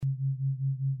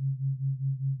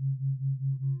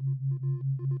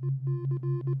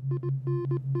Code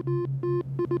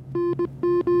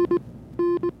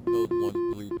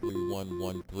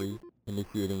 133113,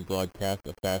 initiating broadcast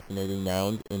of Fascinating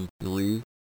Nouns in 3,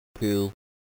 2,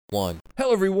 1.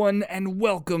 Hello everyone, and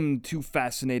welcome to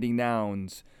Fascinating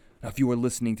Nouns. Now, if you are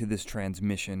listening to this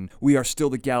transmission, we are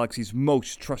still the galaxy's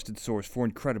most trusted source for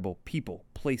incredible people,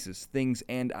 places, things,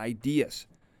 and ideas.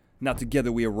 Now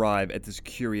together we arrive at this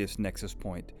curious nexus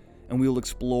point, and we will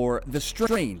explore the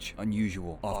strange,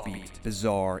 unusual, offbeat,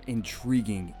 bizarre,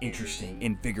 intriguing, interesting,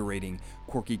 invigorating,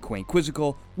 quirky, quaint,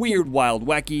 quizzical, weird, wild,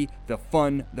 wacky, the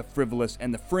fun, the frivolous,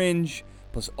 and the fringe,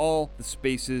 plus all the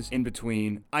spaces in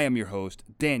between. I am your host,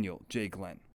 Daniel J.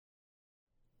 Glenn.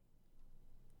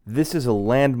 This is a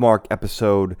landmark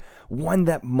episode, one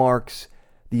that marks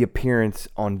the appearance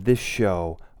on this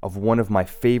show of one of my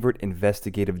favorite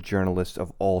investigative journalists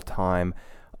of all time.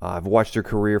 I've watched her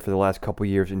career for the last couple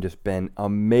years and just been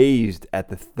amazed at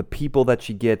the people that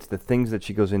she gets, the things that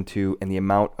she goes into, and the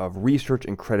amount of research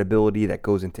and credibility that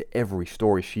goes into every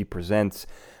story she presents.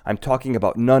 I'm talking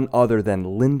about none other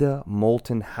than Linda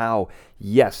Moulton Howe.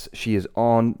 Yes, she is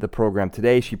on the program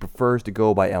today. She prefers to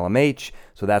go by LMH,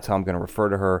 so that's how I'm going to refer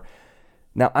to her.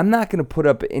 Now, I'm not going to put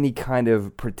up any kind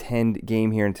of pretend game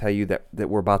here and tell you that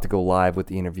we're about to go live with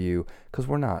the interview, because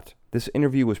we're not. This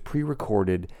interview was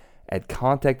pre-recorded at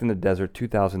Contact in the Desert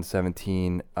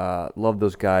 2017. Love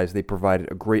those guys. They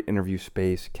provided a great interview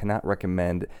space. Cannot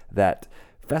recommend that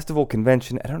festival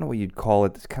convention. I don't know what you'd call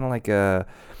it. It's kind of like a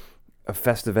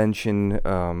festivention,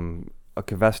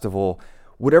 a festival,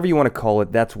 whatever you want to call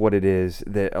it. That's what it is.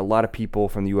 That a lot of people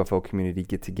from the UFO community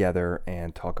get together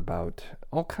and talk about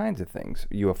all kinds of things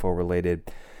UFO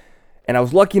related. And I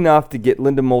was lucky enough to get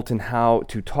Linda Moulton Howe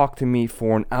to talk to me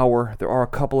for an hour. There are a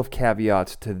couple of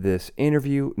caveats to this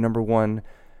interview. Number one,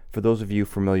 for those of you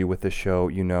familiar with this show,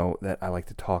 you know that I like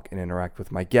to talk and interact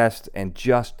with my guests, and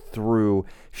just through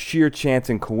sheer chance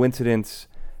and coincidence,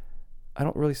 I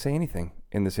don't really say anything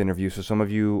in this interview. So some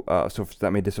of you, so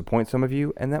that may disappoint some of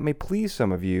you, and that may please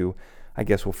some of you. I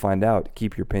guess we'll find out.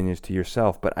 Keep your opinions to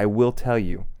yourself. But I will tell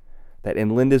you that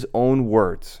in Linda's own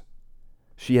words,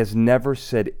 she has never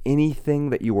said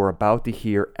anything that you are about to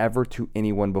hear ever to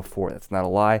anyone before. That's not a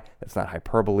lie. That's not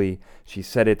hyperbole. She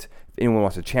said it. If anyone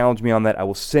wants to challenge me on that, I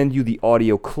will send you the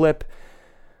audio clip.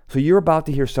 So you're about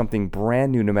to hear something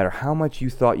brand new, no matter how much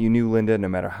you thought you knew Linda, no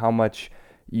matter how much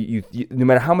no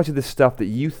matter how much of this stuff that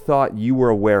you thought you were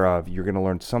aware of, you're going to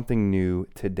learn something new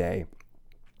today.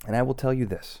 And I will tell you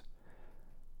this.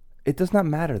 It does not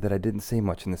matter that I didn't say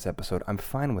much in this episode. I'm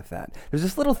fine with that. There's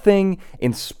this little thing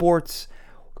in sports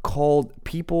called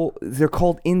they're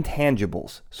called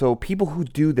intangibles. So people who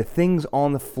do the things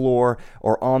on the floor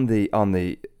or on the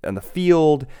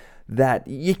field that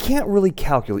you can't really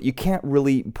calculate. You can't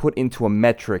really put into a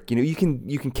metric. You know, you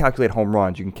can calculate home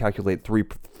runs, you can calculate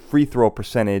free throw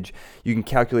percentage, you can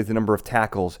calculate the number of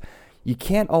tackles. You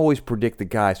can't always predict the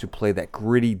guys who play that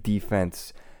gritty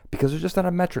defense because there's just not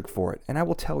a metric for it. And I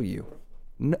will tell you,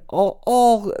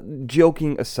 all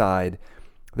joking aside,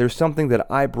 there's something that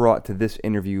I brought to this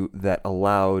interview that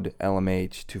allowed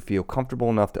LMH to feel comfortable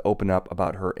enough to open up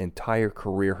about her entire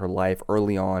career, her life,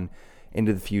 early on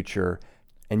into the future.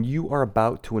 And you are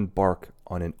about to embark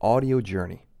on an audio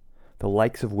journey, the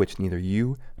likes of which neither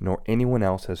you nor anyone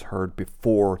else has heard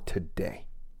before today.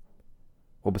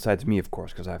 Well, besides me, of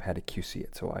course, because I've had to QC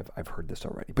it, so I've heard this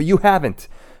already. But you haven't,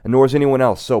 and nor has anyone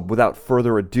else. So without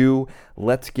further ado,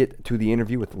 let's get to the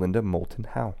interview with Linda Moulton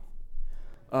Howe.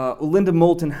 Linda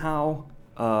Moulton Howe,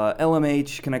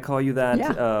 LMH, can I call you that?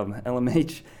 Yeah.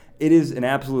 LMH, it is an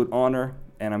absolute honor,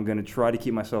 and I'm going to try to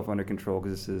keep myself under control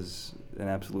because this is an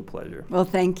absolute pleasure. Well,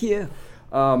 thank you.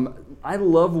 I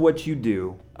love what you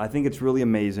do. I think it's really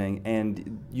amazing,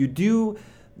 and you do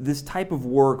this type of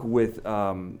work with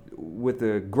a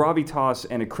gravitas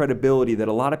and a credibility that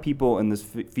a lot of people in this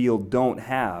field don't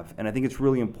have, and I think it's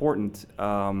really important.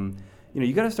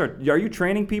 You got to start. Are you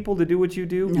training people to do what you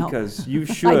do? No. Because you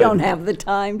should. I don't have the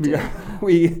time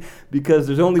to. Because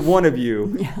there's only one of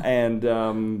you, Yeah.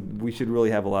 and we should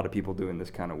really have a lot of people doing this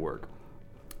kind of work.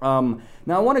 Now,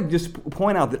 I want to just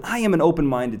point out that I am an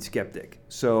open-minded skeptic.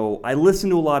 So I listen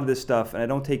to a lot of this stuff, and I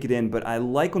don't take it in, but I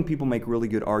like when people make really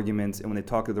good arguments and when they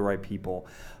talk to the right people.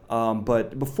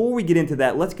 But before we get into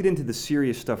that, let's get into the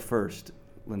serious stuff first,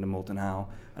 Linda Moulton Howe.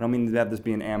 I don't mean to have this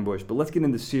be an ambush, but let's get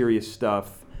into serious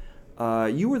stuff.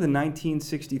 You were the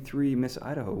 1963 Miss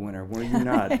Idaho winner, were you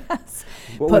not? Yes.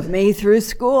 Put me through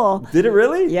school. Did it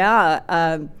really?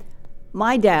 Yeah.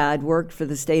 My dad worked for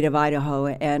the state of Idaho,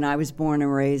 and I was born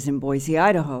and raised in Boise,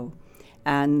 Idaho.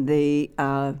 And the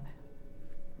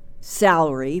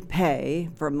salary, pay,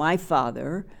 for my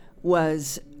father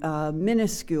was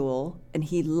minuscule, and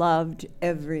he loved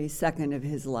every second of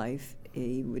his life.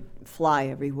 He would fly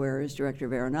everywhere as director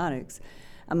of aeronautics.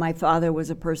 And my father was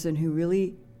a person who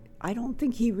really, I don't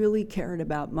think he really cared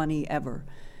about money ever.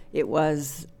 It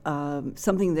was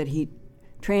something that he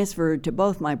transferred to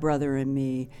both my brother and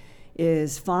me,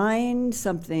 is find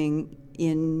something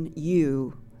in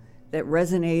you that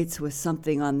resonates with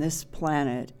something on this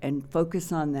planet and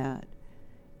focus on that.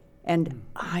 And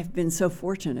I've been so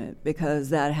fortunate because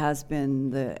that has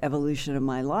been the evolution of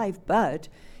my life, but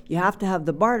you have to have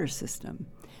the barter system.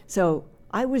 So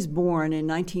I was born in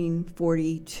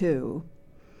 1942,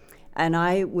 and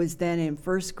I was then in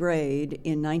first grade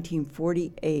in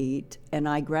 1948, and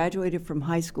I graduated from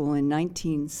high school in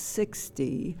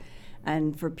 1960.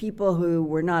 And for people who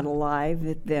were not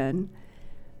alive then,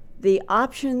 the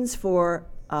options for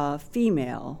a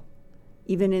female,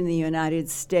 even in the United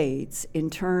States, in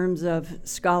terms of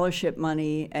scholarship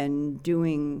money and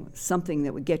doing something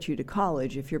that would get you to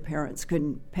college if your parents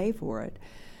couldn't pay for it,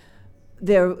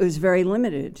 there was very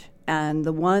limited. And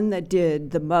the one that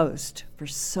did the most for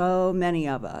so many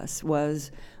of us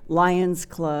was Lions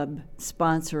Club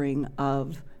sponsoring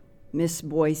of Miss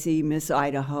Boise, Miss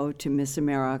Idaho to Miss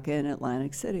America in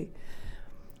Atlantic City.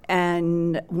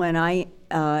 And when I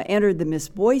entered the Miss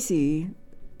Boise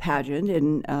pageant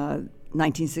in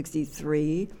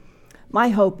 1963, my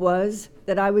hope was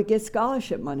that I would get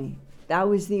scholarship money. That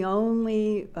was the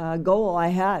only goal I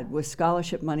had, was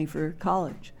scholarship money for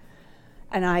college.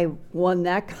 And I won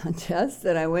that contest,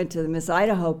 and I went to the Miss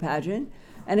Idaho pageant.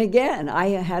 And again, I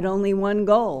had only one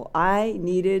goal. I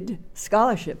needed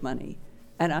scholarship money.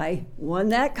 And I won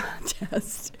that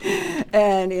contest.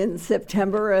 And in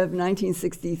September of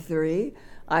 1963,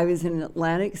 I was in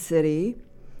Atlantic City.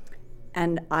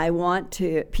 And I want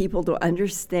people to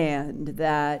understand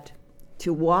that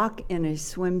to walk in a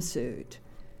swimsuit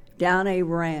down a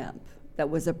ramp that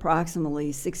was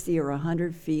approximately 60 or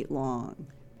 100 feet long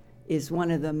is one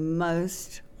of the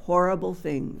most horrible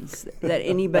things that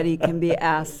anybody can be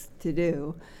asked to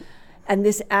do. And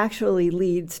this actually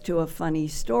leads to a funny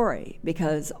story,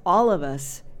 because all of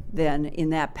us then in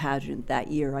that pageant that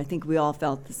year, I think we all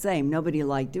felt the same. Nobody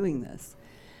liked doing this.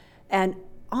 And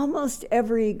almost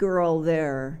every girl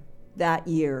there that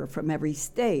year from every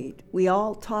state, we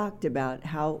all talked about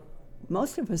how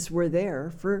most of us were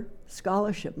there for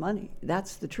scholarship money.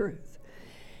 That's the truth,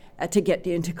 to get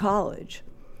into college.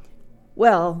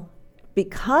 Well,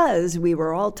 because we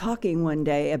were all talking one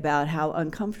day about how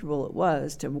uncomfortable it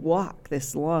was to walk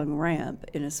this long ramp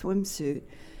in a swimsuit,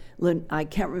 I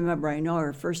can't remember, I know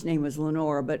her first name was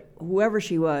Lenore, but whoever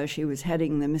she was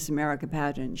heading the Miss America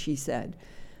pageant. She said,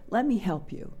 "Let me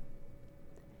help you.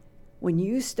 When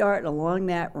you start along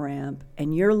that ramp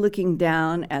and you're looking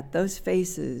down at those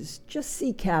faces, just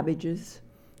see cabbages.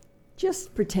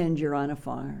 Just pretend you're on a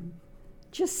farm.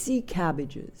 Just see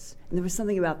cabbages." And there was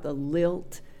something about the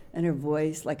lilt in her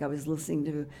voice, like I was listening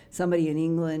to somebody in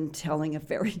England telling a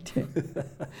fairy tale,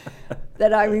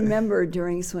 that I remember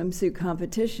during swimsuit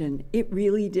competition. It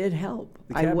really did help.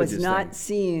 I was not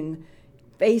seeing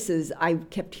faces, I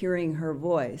kept hearing her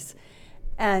voice.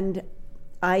 And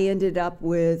I ended up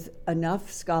with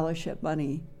enough scholarship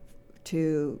money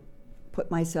to put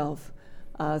myself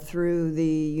through the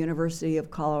University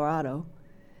of Colorado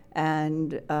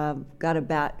and got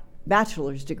a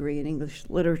bachelor's degree in English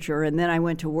literature. And then I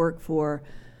went to work for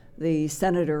the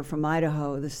senator from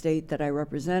Idaho, the state that I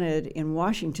represented, in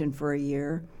Washington for a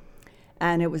year.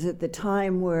 And it was at the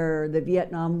time where the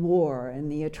Vietnam War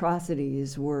and the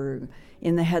atrocities were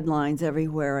in the headlines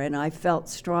everywhere. And I felt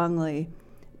strongly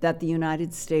that the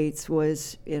United States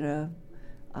was in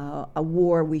a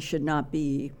war we should not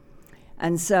be.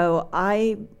 And so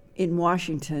I, in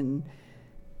Washington,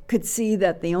 could see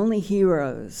that the only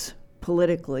heroes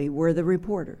politically were the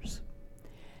reporters.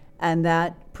 And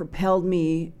that propelled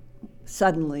me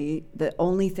suddenly. The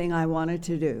only thing I wanted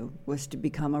to do was to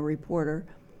become a reporter.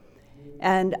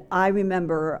 And I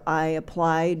remember I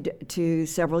applied to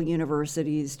several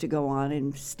universities to go on,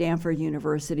 and Stanford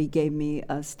University gave me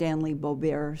a Stanley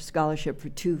Boebert scholarship for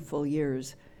 2 full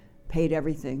years, paid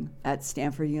everything at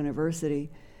Stanford University.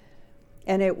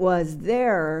 And it was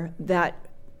there that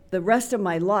the rest of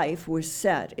my life was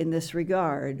set in this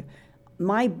regard.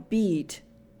 My beat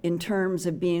in terms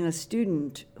of being a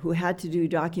student who had to do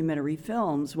documentary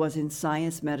films was in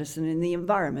science, medicine, and the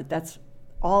environment. That's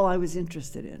all I was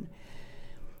interested in.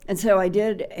 And so I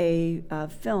did a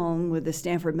film with the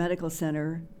Stanford Medical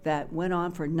Center that went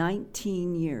on for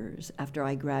 19 years after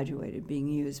I graduated, being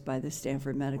used by the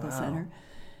Stanford Medical Center.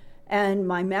 And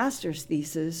my master's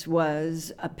thesis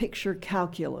was a picture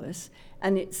calculus,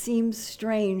 and it seems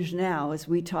strange now as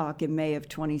we talk in May of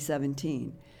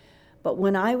 2017. But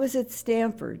when I was at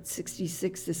Stanford,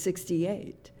 66 to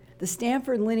 68, the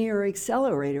Stanford Linear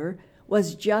Accelerator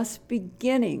was just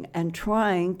beginning and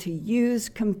trying to use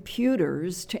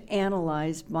computers to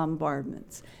analyze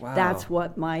bombardments. Wow. That's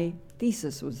what my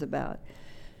thesis was about.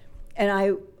 And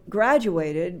I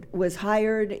graduated, was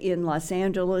hired in Los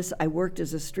Angeles. I worked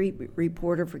as a street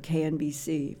reporter for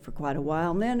KNBC for quite a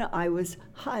while. And then I was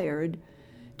hired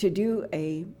to do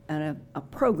a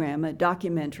program, a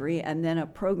documentary, and then a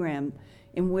program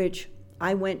in which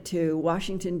I went to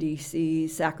Washington, D.C.,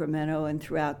 Sacramento, and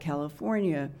throughout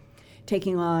California,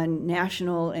 taking on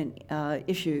national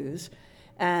issues.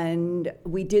 And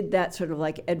we did that sort of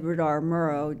like Edward R.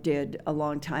 Murrow did a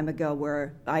long time ago,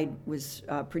 where I was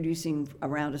producing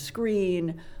around a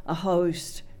screen, a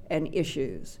host, and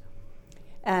issues.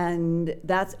 And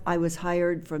I was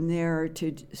hired from there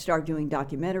to start doing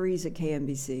documentaries at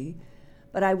KNBC.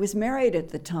 But I was married at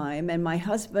the time, and my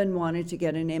husband wanted to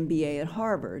get an MBA at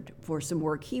Harvard for some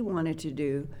work he wanted to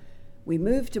do. We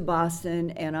moved to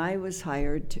Boston, and I was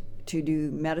hired to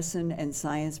do medicine and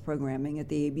science programming at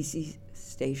the ABC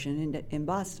station in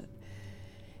Boston.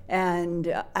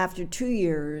 And after 2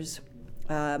 years,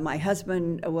 my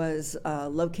husband was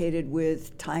located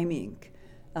with Time Inc.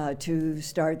 To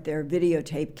start their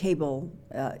videotape cable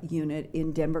unit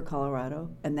in Denver, Colorado,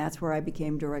 and that's where I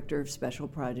became director of special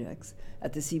projects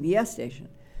at the CBS station.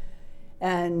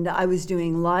 And I was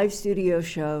doing live studio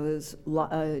shows,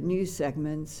 news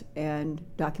segments, and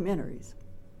documentaries.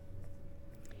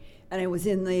 And it was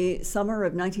in the summer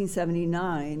of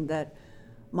 1979 that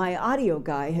my audio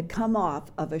guy had come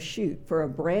off of a shoot for a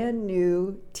brand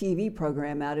new TV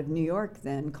program out of New York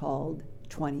then called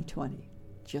 2020,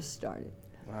 just started.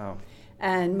 Wow.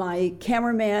 And my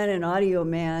cameraman and audio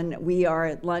man, we are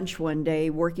at lunch one day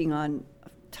working on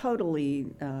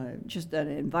totally just an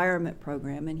environment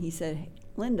program, and he said, "Hey,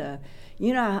 Linda,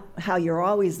 you know how you're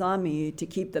always on me to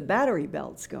keep the battery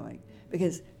belts going?"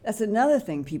 Because that's another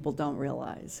thing people don't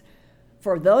realize.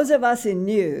 For those of us in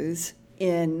news,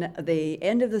 in the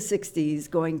end of the 60s,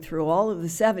 going through all of the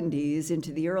 70s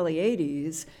into the early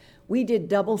 80s, we did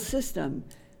double system.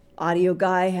 Audio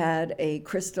guy had a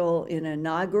crystal in a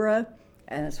Nagra,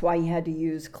 and that's why he had to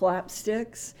use clap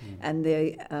sticks. And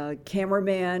the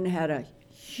cameraman had a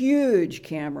huge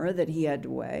camera that he had to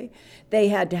weigh. They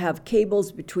had to have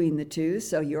cables between the two,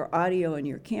 so your audio and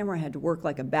your camera had to work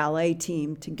like a ballet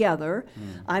team together.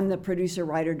 I'm the producer,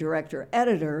 writer, director,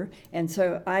 editor, and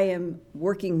so I am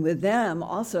working with them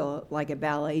also like a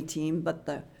ballet team,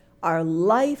 but our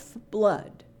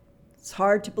lifeblood, it's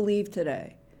hard to believe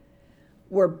today,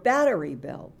 were battery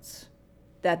belts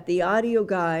that the audio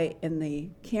guy and the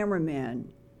cameraman,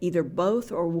 either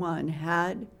both or one,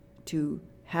 had to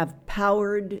have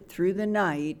powered through the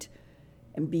night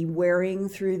and be wearing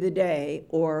through the day,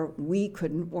 or we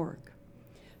couldn't work.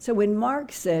 So when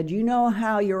Mark said, "You know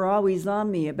how you're always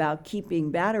on me about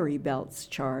keeping battery belts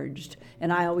charged,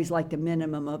 and I always liked a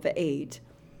minimum of 8,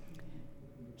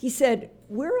 he said,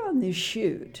 "We're on this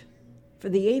shoot for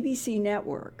the ABC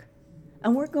network,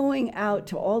 and we're going out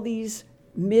to all these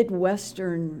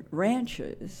Midwestern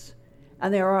ranches,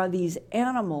 and there are these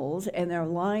animals, and they're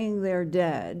lying there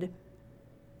dead,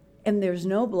 and there's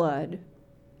no blood,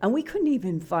 and we couldn't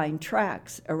even find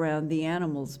tracks around the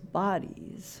animals'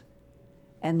 bodies.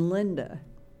 And Linda,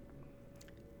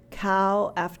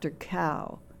 cow after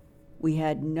cow, we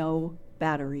had no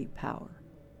battery power."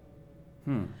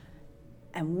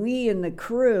 And we in the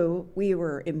crew, we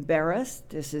were embarrassed.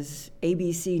 This is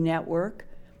ABC network,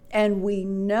 and we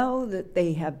know that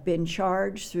they have been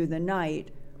charged through the night.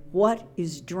 What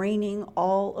is draining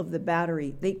all of the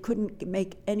battery? They couldn't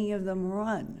make any of them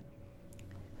run.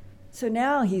 So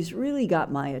now he's really got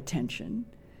my attention.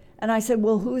 And I said,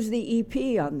 "Well, who's the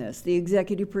EP on this, the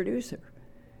executive producer?"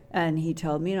 And he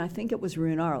told me, and I think it was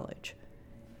Rune Arledge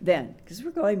then, because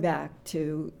we're going back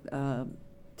to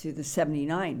the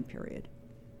 79 period.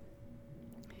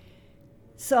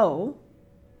 So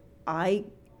I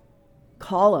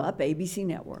call up ABC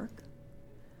Network.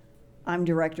 I'm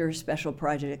director of special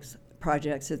projects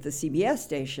at the CBS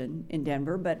station in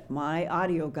Denver, but my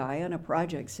audio guy on a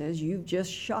project says, "You've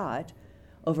just shot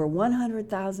over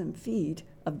 100,000 feet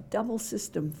of double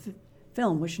system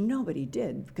film," which nobody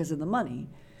did because of the money.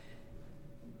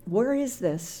 "Where is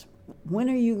this? When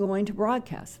are you going to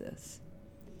broadcast this?"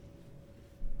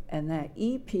 And that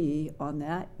EP on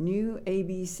that new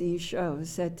ABC show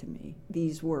said to me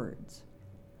these words: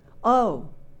 "Oh,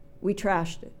 we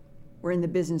trashed it. We're in the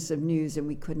business of news and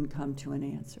we couldn't come to an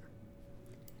answer."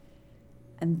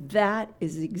 And that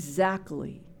is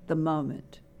exactly the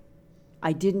moment.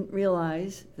 I didn't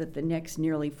realize that the next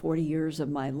nearly 40 years of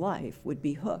my life would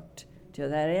be hooked to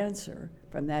that answer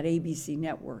from that ABC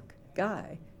network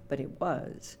guy, but it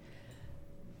was.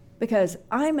 Because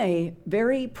I'm a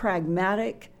very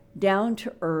pragmatic,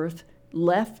 down-to-earth,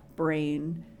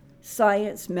 left-brain,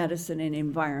 science, medicine, and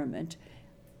environment.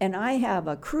 And I have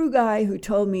a crew guy who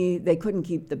told me they couldn't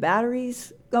keep the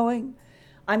batteries going.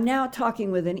 I'm now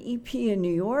talking with an EP in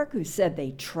New York who said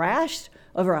they trashed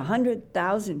over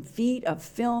 100,000 feet of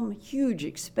film, huge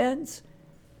expense,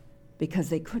 because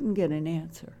they couldn't get an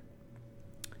answer.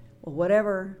 Well,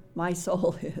 whatever my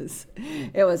soul is,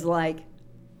 it was like,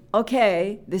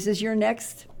 okay, this is your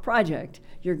next project.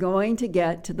 You're going to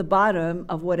get to the bottom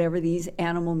of whatever these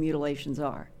animal mutilations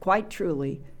are. Quite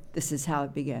truly, this is how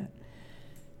it began.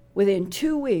 Within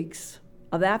 2 weeks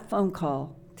of that phone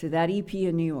call to that EP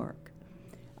in New York,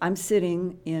 I'm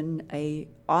sitting in an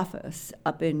office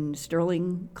up in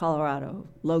Sterling, Colorado,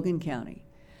 Logan County.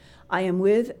 I am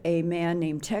with a man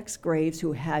named Tex Graves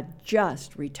who had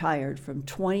just retired from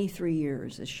 23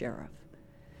 years as sheriff.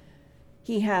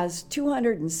 He has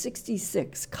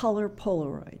 266 color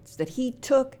Polaroids that he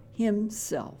took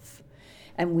himself.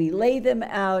 And we lay them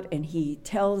out, and he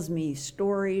tells me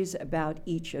stories about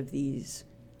each of these.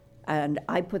 And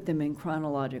I put them in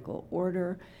chronological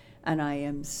order, and I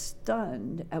am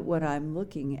stunned at what I'm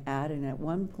looking at. And at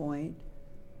one point,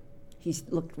 he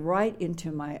looked right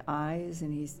into my eyes,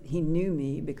 and he knew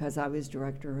me because I was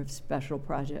director of special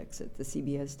projects at the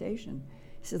CBS station.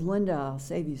 He said, "Linda, I'll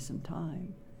save you some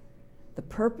time. The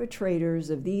perpetrators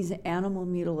of these animal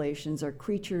mutilations are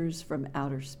creatures from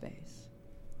outer space."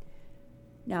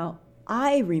 Now,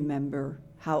 I remember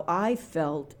how I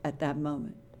felt at that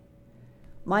moment.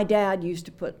 My dad used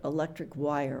to put electric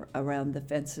wire around the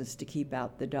fences to keep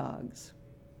out the dogs.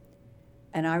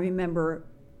 And I remember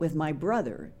with my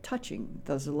brother touching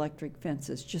those electric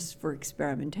fences just for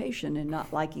experimentation and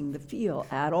not liking the feel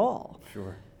at all.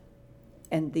 Sure.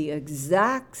 And the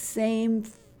exact same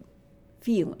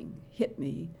feeling hit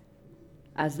me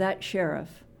as that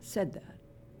sheriff said that.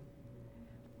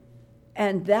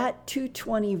 And that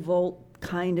 220 volt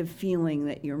kind of feeling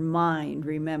that your mind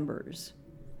remembers,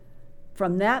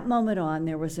 from that moment on,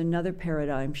 there was another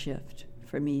paradigm shift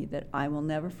for me that I will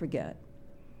never forget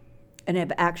and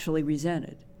have actually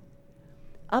resented.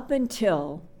 Up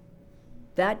until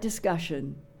that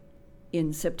discussion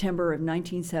in September of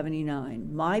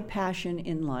 1979, my passion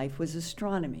in life was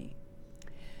astronomy.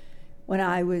 When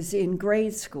I was in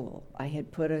grade school, I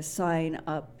had put a sign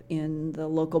up in the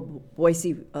local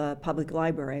Boise public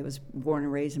library. I was born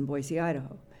and raised in Boise,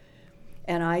 Idaho.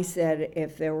 And I said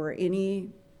if there were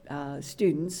any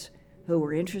students who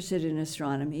were interested in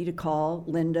astronomy to call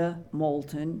Linda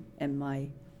Moulton, and my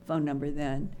phone number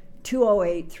then,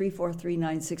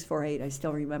 208-343-9648. I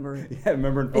still remember it. Yeah, I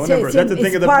remember phone numbers. That's a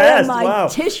thing of the past. It's part of my wow.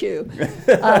 tissue.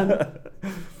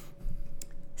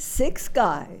 6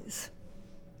 guys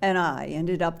and I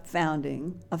ended up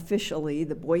founding officially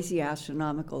the Boise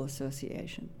Astronomical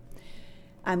Association.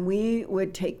 And we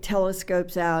would take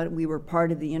telescopes out. We were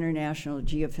part of the International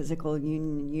Geophysical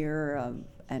Union year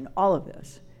and all of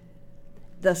this.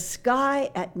 The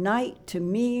sky at night to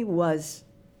me was,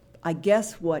 I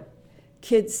guess, what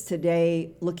kids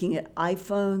today looking at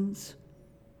iPhones,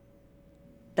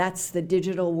 that's the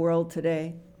digital world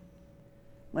today.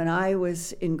 When I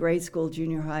was in grade school,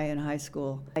 junior high, and high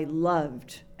school, I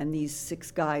loved, and these 6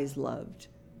 guys loved,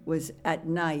 was at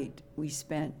night we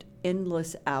spent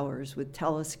endless hours with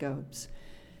telescopes,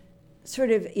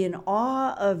 sort of in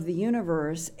awe of the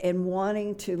universe and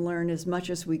wanting to learn as much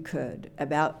as we could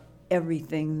about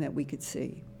everything that we could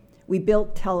see. We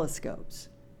built telescopes.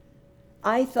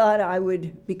 I thought I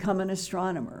would become an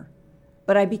astronomer,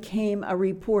 but I became a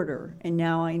reporter, and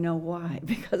now I know why,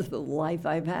 because of the life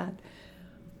I've had.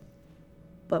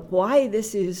 But why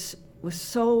this was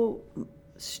so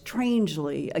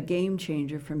strangely a game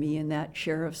changer for me in that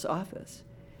sheriff's office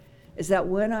is that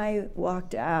when I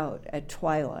walked out at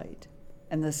twilight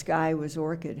and the sky was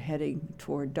orchid heading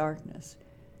toward darkness,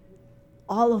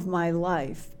 all of my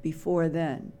life before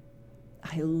then,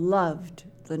 I loved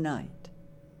the night.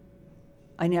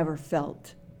 I never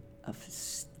felt a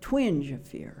twinge of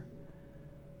fear.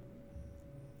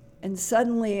 And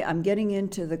suddenly I'm getting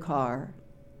into the car,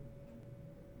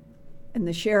 and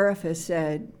the sheriff has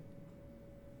said,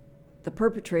 the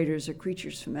perpetrators are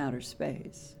creatures from outer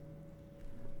space.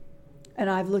 And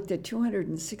I've looked at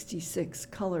 266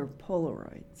 color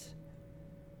Polaroids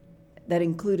that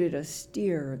included a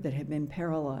steer that had been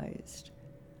paralyzed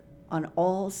on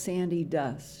all sandy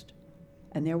dust,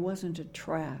 and there wasn't a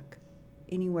track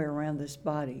anywhere around this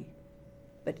body.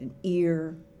 but an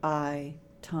ear, eye,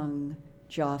 tongue,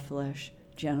 jaw flesh,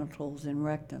 genitals, and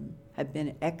rectum had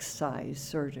been excised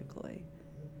surgically.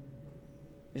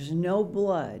 There's no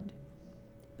blood,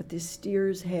 but this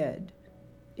steer's head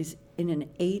is in an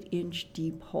 8-inch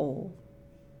deep hole.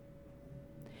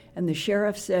 And the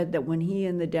sheriff said that when he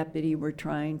and the deputy were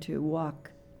trying to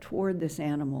walk toward this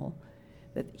animal,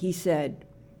 that he said,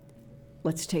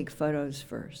 let's take photos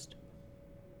first,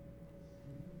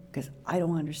 because I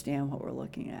don't understand what we're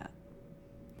looking at.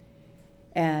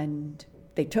 And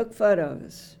they took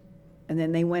photos, and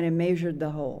then they went and measured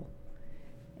the hole.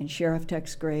 And Sheriff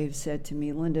Tex Graves said to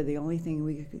me, Linda, the only thing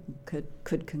we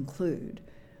could conclude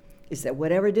is that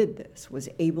whatever did this was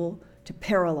able to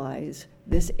paralyze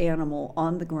this animal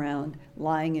on the ground,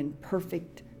 lying in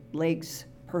perfect legs,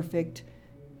 perfect,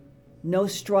 no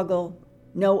struggle,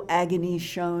 no agony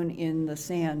shown in the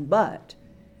sand, but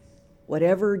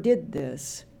whatever did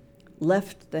this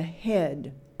left the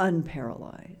head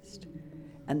unparalyzed.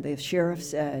 And the sheriff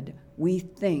said, we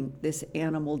think this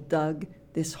animal dug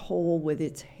this hole with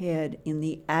its head in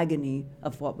the agony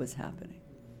of what was happening.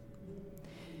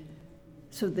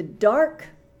 So the dark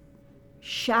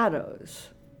shadows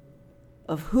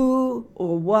of who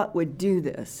or what would do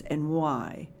this and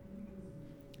why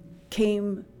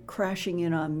came crashing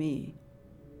in on me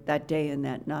that day and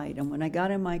that night. And when I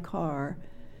got in my car,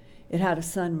 it had a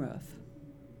sunroof.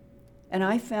 And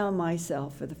I found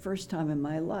myself, for the first time in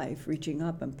my life, reaching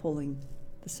up and pulling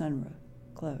the sunroof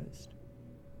closed.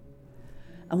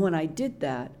 And when I did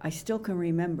that, I still can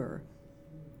remember,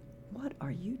 what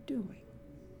are you doing?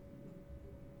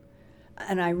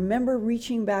 And I remember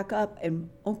reaching back up and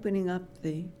opening up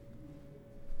the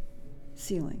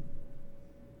ceiling.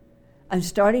 I'm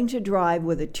starting to drive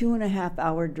with a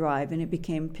 2.5-hour drive, and it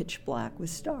became pitch black with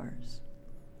stars.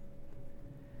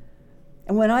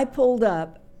 And when I pulled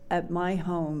up at my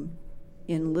home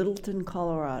in Littleton,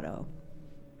 Colorado,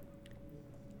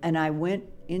 and I went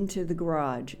into the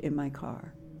garage in my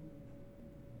car,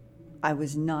 I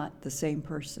was not the same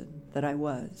person that I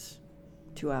was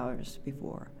 2 hours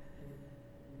before.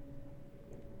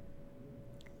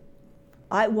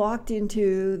 I walked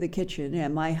into the kitchen,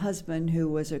 and my husband, who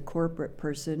was a corporate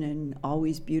person and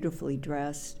always beautifully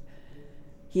dressed,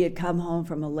 he had come home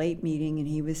from a late meeting, and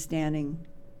he was standing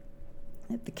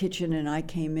at the kitchen, and I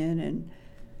came in,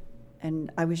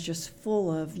 and I was just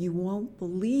full of, you won't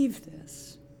believe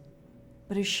this,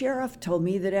 but a sheriff told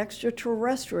me that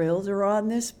extraterrestrials are on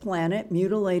this planet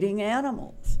mutilating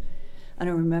animals. And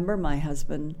I remember my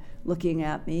husband looking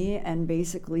at me and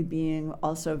basically being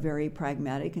also very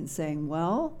pragmatic and saying,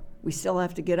 well, we still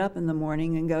have to get up in the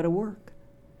morning and go to work.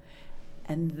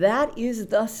 And that is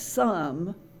the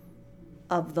sum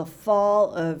of the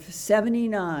fall of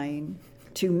 79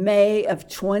 to May of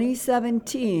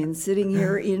 2017 sitting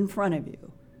here in front of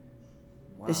you.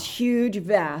 Wow. This huge,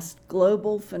 vast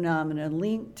global phenomenon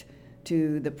linked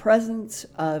to the presence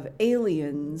of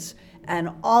aliens, and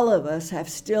all of us have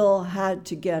still had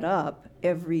to get up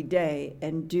every day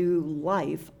and do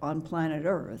life on planet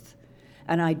Earth.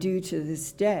 And I do to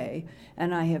this day,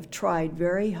 and I have tried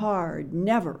very hard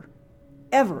never,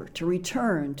 ever to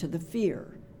return to the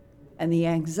fear and the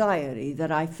anxiety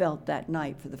that I felt that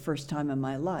night for the first time in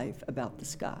my life about the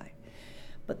sky.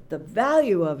 But the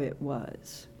value of it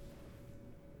was,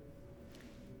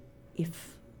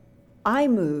 if I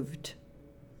moved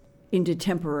into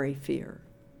temporary fear,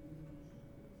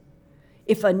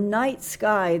 if a night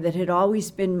sky that had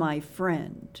always been my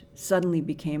friend suddenly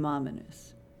became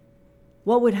ominous,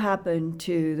 what would happen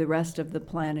to the rest of the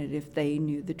planet if they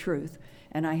knew the truth?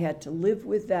 And I had to live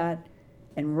with that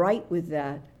and write with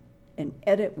that and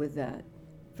edit with that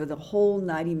for the whole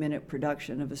 90-minute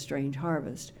production of A Strange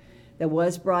Harvest that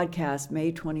was broadcast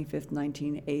May 25th,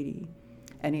 1980.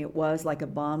 And it was like a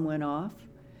bomb went off.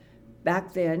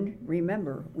 Back then,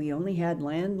 remember, we only had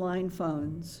landline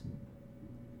phones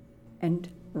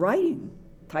and writing,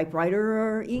 typewriter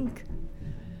or ink.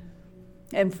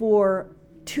 And for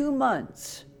 2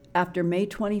 months after May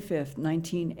 25th,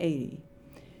 1980,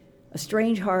 A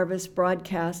Strange Harvest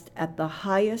broadcast at the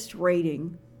highest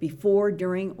rating before,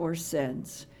 during, or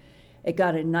since. It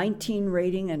got a 19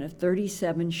 rating and a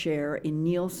 37 share in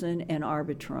Nielsen and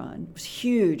Arbitron. It was a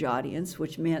huge audience,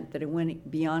 which meant that it went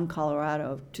beyond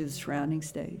Colorado to the surrounding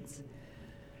states.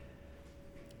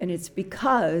 And it's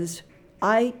because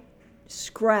I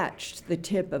scratched the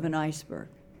tip of an iceberg.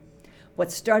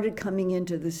 What started coming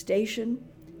into the station,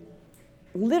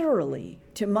 literally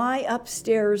to my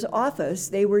upstairs office,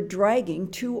 they were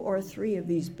dragging 2 or 3 of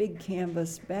these big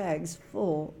canvas bags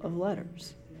full of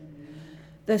letters.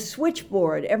 The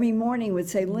switchboard every morning would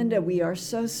say, Linda, we are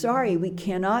so sorry, we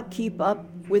cannot keep up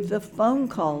with the phone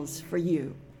calls for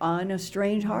you on A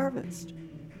Strange Harvest.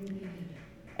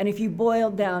 And if you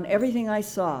boiled down everything I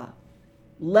saw,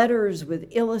 letters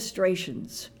with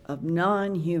illustrations of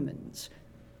non-humans,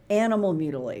 animal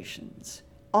mutilations,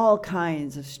 all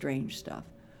kinds of strange stuff.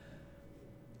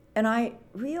 And I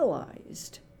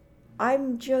realized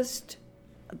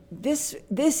this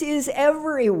is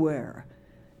everywhere.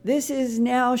 This is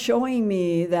now showing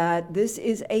me that this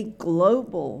is a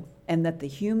global, and that the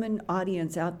human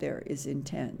audience out there is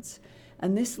intense.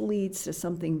 And this leads to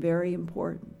something very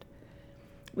important.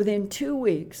 Within 2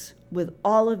 weeks, with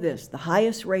all of this, the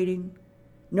highest rating,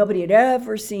 nobody had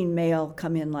ever seen mail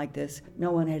come in like this.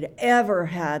 No one had ever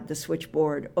had the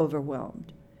switchboard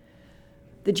overwhelmed.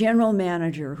 The general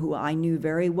manager, who I knew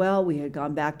very well, we had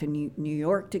gone back to New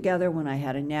York together when I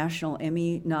had a national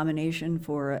Emmy nomination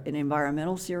for an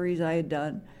environmental series I had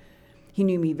done. He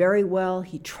knew me very well.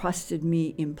 He trusted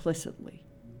me implicitly.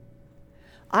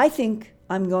 I think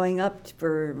I'm going up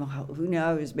for, who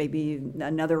knows, maybe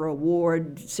another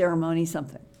award ceremony,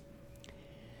 something.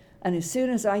 And as soon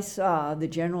as I saw the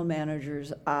general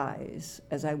manager's eyes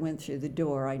as I went through the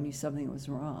door, I knew something was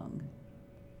wrong.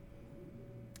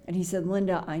 And he said,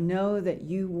 Linda, I know that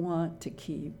you want to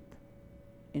keep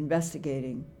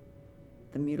investigating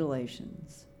the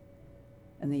mutilations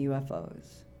and the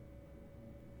UFOs.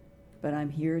 But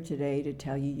I'm here today to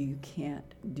tell you you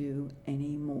can't do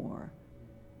any more,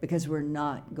 because we're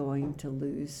not going to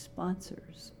lose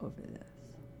sponsors over this.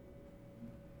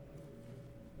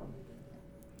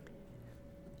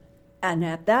 And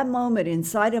at that moment,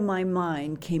 inside of my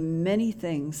mind came many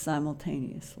things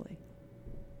simultaneously.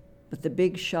 But the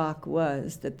big shock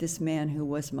was that this man who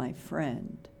was my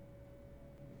friend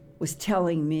was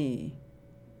telling me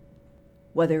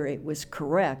whether it was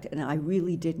correct, and I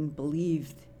really didn't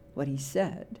believe what he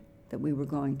said, that we were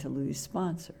going to lose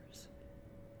sponsors.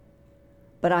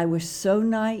 But I was so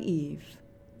naive,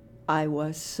 I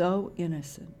was so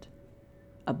innocent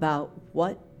about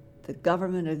what the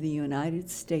government of the United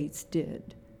States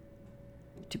did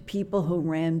to people who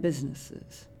ran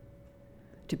businesses,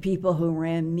 to people who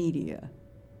ran media,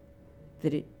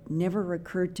 that it never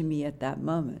occurred to me at that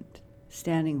moment,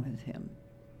 standing with him,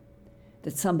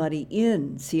 that somebody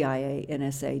in CIA,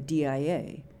 NSA,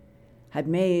 DIA had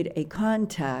made a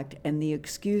contact, and the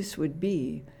excuse would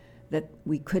be that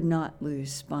we could not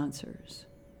lose sponsors.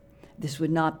 This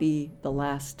would not be the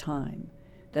last time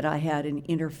that I had an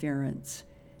interference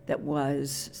that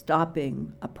was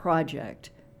stopping a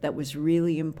project that was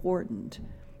really important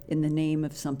in the name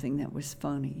of something that was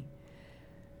phony.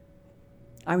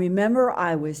 I remember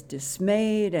I was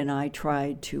dismayed and I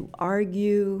tried to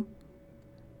argue,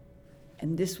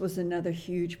 and this was another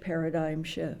huge paradigm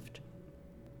shift.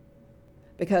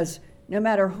 Because no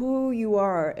matter who you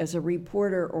are as a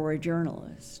reporter or a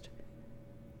journalist,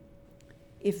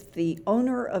 if the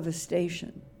owner of a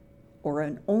station or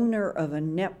an owner of a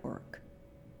network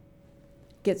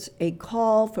gets a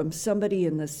call from somebody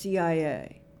in the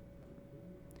CIA,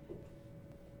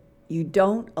 you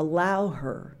don't allow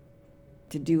her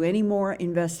to do any more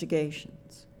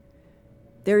investigations.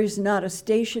 There is not a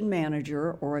station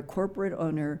manager or a corporate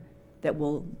owner that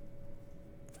will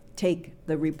take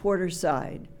the reporter's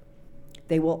side.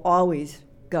 They will always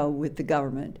go with the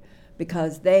government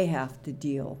because they have to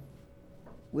deal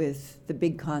with the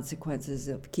big consequences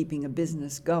of keeping a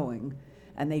business going,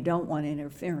 and they don't want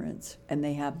interference, and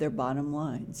they have their bottom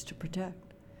lines to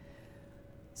protect.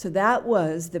 So that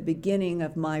was the beginning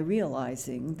of my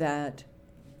realizing that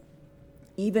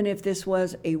even if this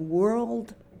was a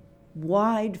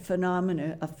worldwide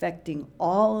phenomenon affecting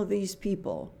all of these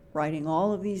people, writing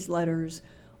all of these letters,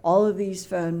 all of these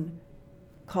phone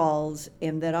calls,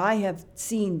 and that I have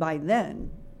seen by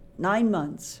then, 9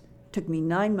 months, took me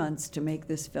 9 months to make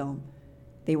this film.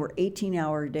 They were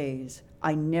 18-hour days.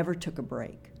 I never took a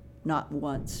break, not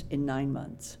once in 9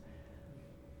 months.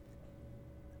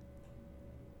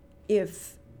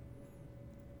 If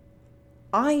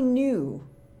I knew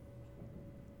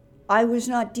I was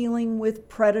not dealing with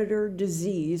predator,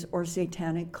 disease, or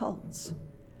satanic cults,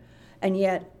 and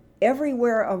yet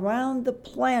everywhere around the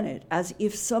planet, as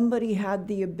if somebody had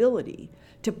the ability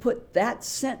to put that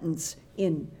sentence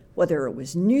in, whether it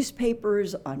was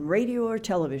newspapers, on radio or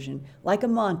television, like a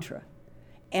mantra,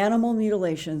 animal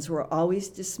mutilations were always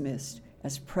dismissed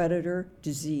as predator,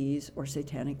 disease, or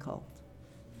satanic cult.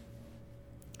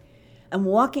 And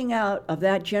walking out of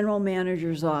that general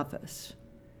manager's office,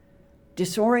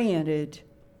 disoriented,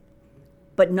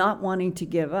 but not wanting to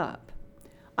give up,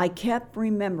 I kept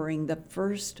remembering the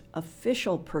first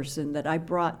official person that I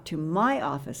brought to my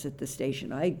office at the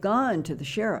station. I had gone to the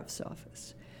sheriff's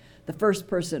office. The first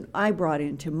person I brought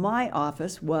into my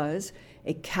office was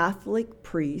a Catholic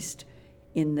priest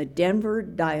in the Denver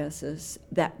diocese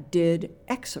that did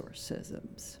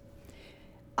exorcisms.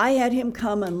 I had him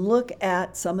come and look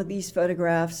at some of these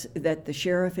photographs that the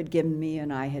sheriff had given me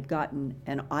and I had gotten,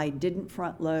 and I didn't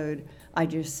front load. I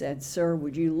just said, "Sir,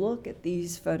 would you look at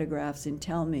these photographs and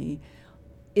tell me,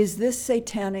 is this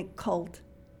satanic cult?"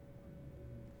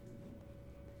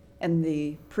 And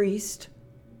the priest,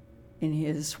 in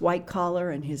his white collar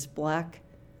and his black,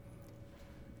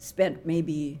 spent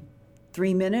maybe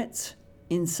 3 minutes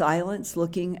in silence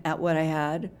looking at what I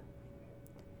had.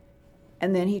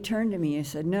 And then he turned to me and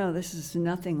said, "No, this is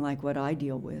nothing like what I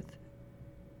deal with.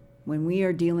 When we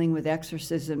are dealing with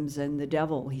exorcisms and the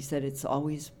devil," he said, "it's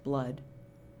always blood."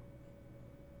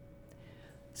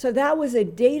 So that was a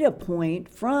data point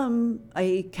from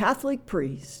a Catholic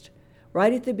priest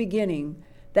right at the beginning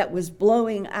that was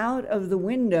blowing out of the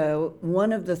window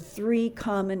one of the 3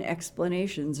 common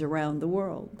explanations around the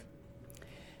world.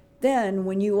 Then,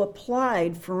 when you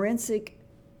applied forensic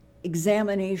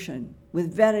examination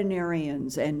with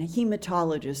veterinarians and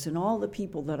hematologists and all the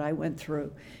people that I went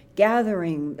through,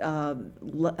 gathering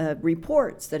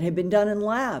reports that had been done in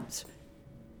labs,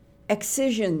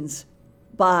 excisions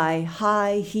by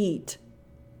high heat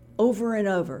over and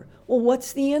over. Well,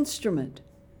 what's the instrument?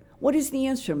 What is the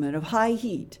instrument of high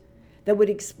heat that would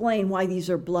explain why these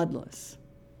are bloodless?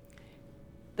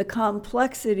 The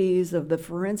complexities of the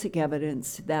forensic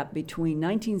evidence that between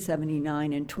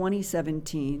 1979 and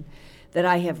 2017 that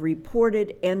I have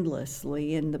reported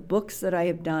endlessly in the books that I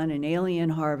have done in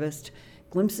Alien Harvest,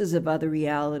 Glimpses of Other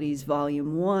Realities,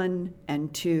 Volume 1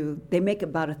 and 2, they make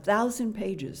about 1,000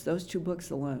 pages, those 2 books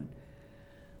alone.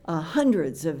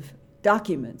 Hundreds of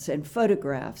documents and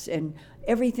photographs and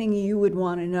everything you would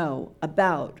want to know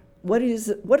about what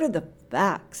are the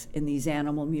facts in these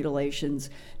animal mutilations,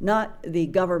 not the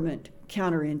government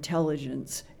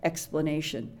counterintelligence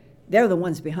explanation. They're the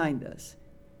ones behind this.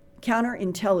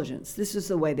 Counterintelligence, this is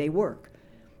the way they work.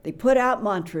 They put out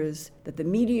mantras that the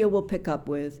media will pick up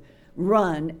with,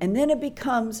 run, and then it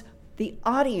becomes the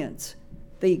audience,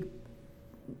 the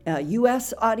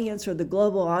U.S. audience or the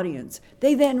global audience.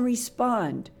 They then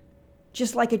respond,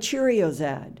 just like a Cheerios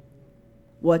ad.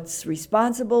 What's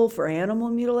responsible for animal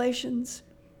mutilations?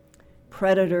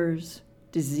 Predators,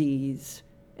 disease,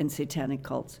 and satanic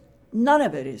cults. None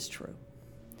of it is true.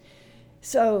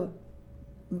 So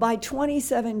by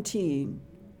 2017,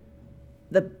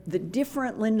 the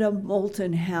different Linda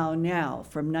Moulton Howe now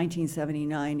from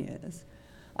 1979 is,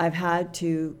 I've had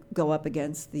to go up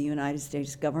against the United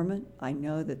States government. I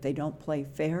know that they don't play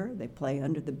fair. They play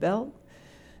under the belt.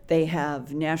 They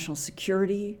have national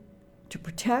security to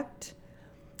protect.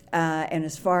 And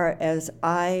as far as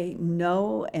I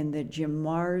know, and that Jim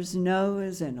Mars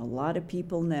knows, and a lot of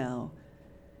people know,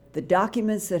 the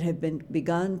documents that have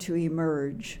begun to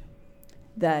emerge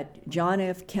that John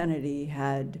F. Kennedy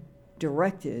had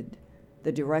directed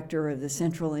the director of the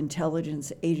Central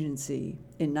Intelligence Agency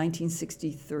in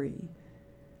 1963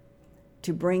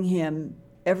 to bring him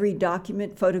every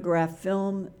document, photograph,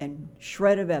 film, and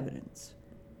shred of evidence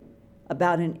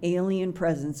about an alien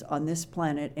presence on this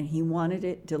planet, and he wanted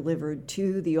it delivered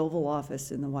to the Oval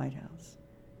Office in the White House.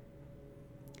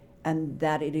 And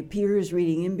that it appears,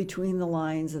 reading in between the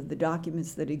lines of the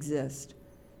documents that exist,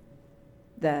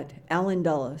 that Alan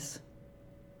Dulles,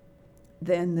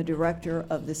 then the director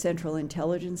of the Central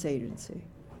Intelligence Agency,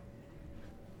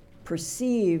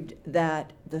 perceived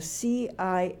that the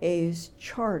CIA's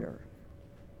charter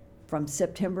from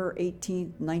September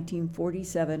 18,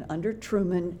 1947, under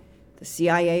Truman, the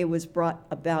CIA was brought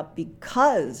about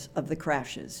because of the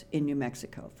crashes in New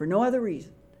Mexico, for no other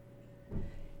reason.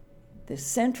 The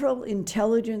Central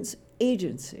Intelligence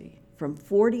Agency from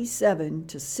 47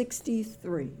 to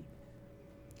 63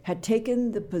 had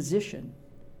taken the position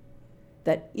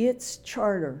that its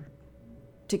charter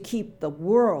to keep the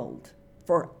world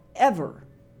forever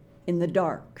in the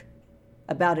dark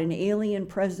about an alien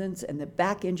presence and the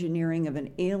back engineering of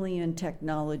an alien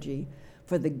technology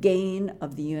for the gain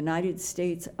of the United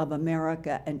States of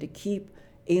America, and to keep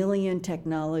alien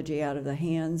technology out of the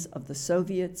hands of the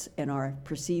Soviets and our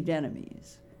perceived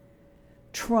enemies,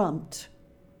 trumped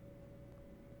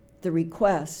the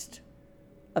request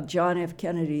of John F.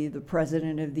 Kennedy, the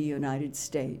President of the United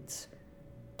States,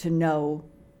 to know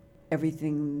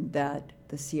everything that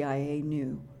the CIA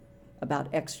knew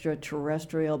about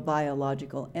extraterrestrial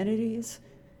biological entities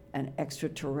and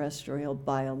extraterrestrial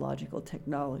biological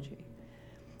technology.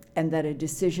 And that a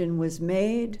decision was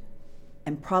made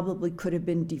and probably could have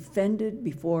been defended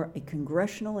before a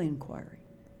congressional inquiry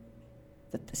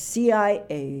that the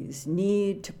CIA's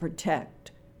need to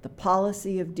protect the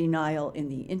policy of denial in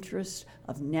the interest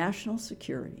of national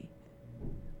security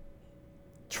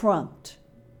trumped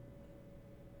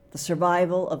the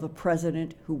survival of a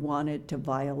president who wanted to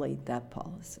violate that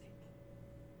policy.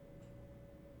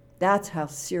 That's how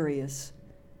serious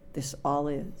this all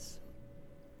is.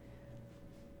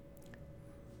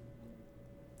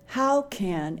 How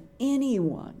can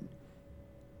anyone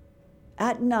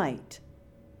at night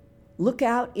look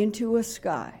out into a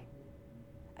sky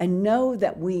and know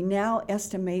that we now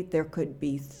estimate there could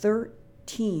be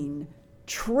 13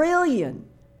 trillion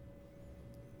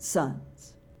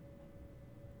suns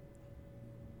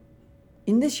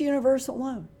in this universe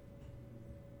alone?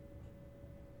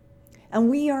 And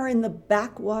we are in the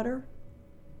backwater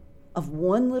of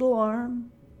one little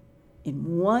arm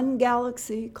in one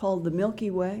galaxy called the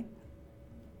Milky Way.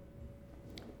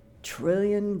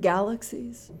 Trillion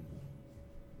galaxies.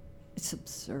 It's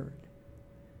absurd.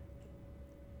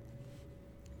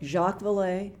 Jacques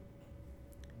Vallée,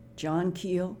 John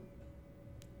Keel,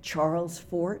 Charles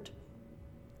Fort,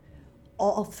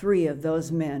 all three of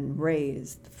those men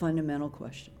raised the fundamental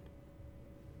question.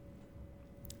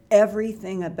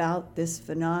 Everything about this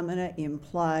phenomena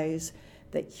implies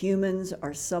that humans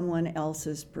are someone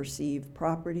else's perceived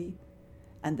property,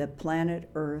 and that planet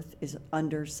Earth is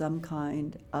under some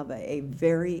kind of a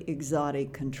very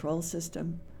exotic control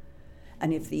system.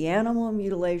 And if the animal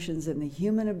mutilations and the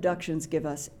human abductions give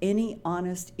us any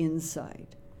honest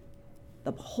insight,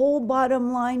 the whole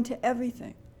bottom line to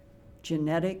everything,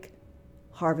 genetic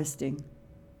harvesting,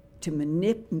 to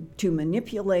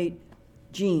manipulate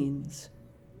genes,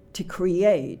 to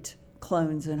create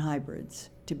clones and hybrids,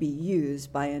 to be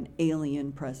used by an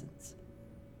alien presence.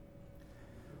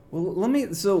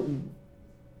 Well, so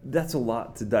that's a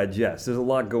lot to digest. There's a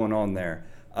lot going on there.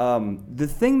 The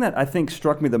thing that I think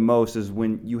struck me the most is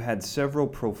when you had several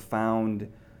profound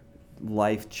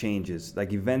life changes,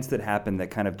 like events that happened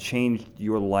that kind of changed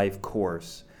your life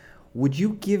course. Would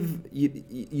you give,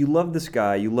 you loved the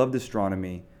sky, you loved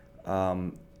astronomy.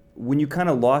 When you kind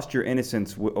of lost your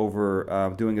innocence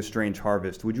over doing a strange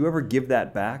harvest, would you ever give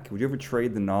that back? Would you ever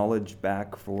trade the knowledge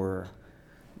back for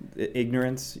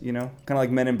ignorance, you know? Kind of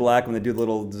like Men in Black when they do the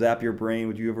little zap your brain.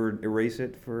 Would you ever erase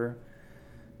it for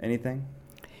anything?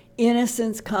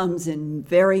 Innocence comes in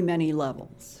very many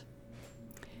levels.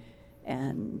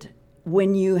 And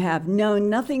when you have known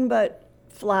nothing but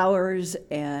flowers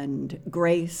and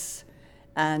grace,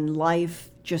 and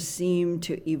life just seemed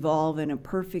to evolve in a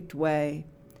perfect way,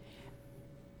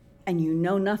 and you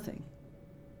know nothing,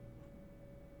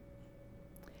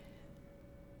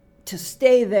 to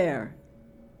stay there,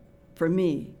 for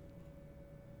me,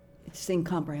 it's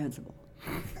incomprehensible.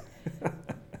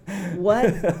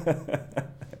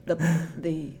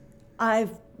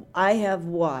 I have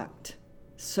walked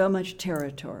so much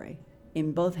territory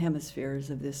in both hemispheres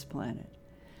of this planet.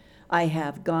 I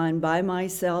have gone by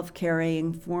myself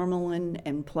carrying formalin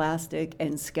and plastic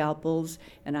and scalpels,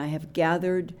 and I have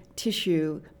gathered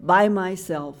tissue by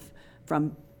myself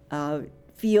from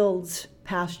fields,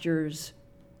 pastures,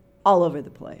 all over the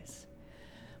place.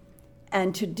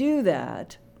 And to do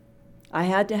that, I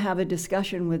had to have a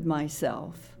discussion with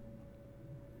myself.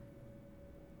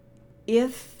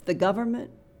 If the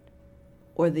government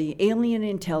or the alien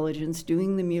intelligence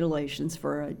doing the mutilations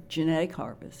for a genetic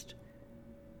harvest,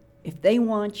 if they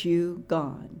want you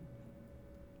gone,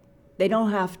 they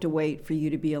don't have to wait for you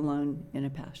to be alone in a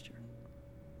pasture.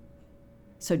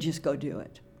 So just go do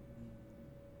it.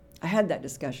 I had that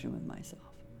discussion with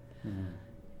myself. Mm-hmm.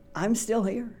 I'm still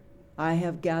here. I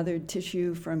have gathered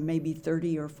tissue from maybe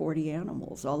 30 or 40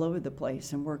 animals all over the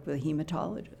place and worked with a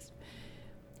hematologist.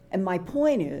 And my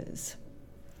point is,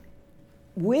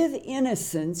 with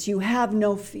innocence, you have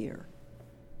no fear.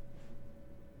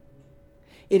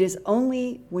 It is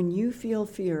only when you feel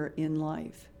fear in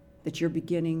life that you're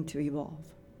beginning to evolve.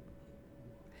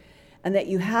 And that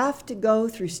you have to go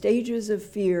through stages of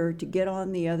fear to get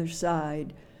on the other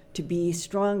side, to be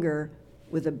stronger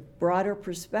with a broader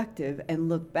perspective and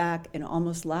look back and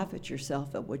almost laugh at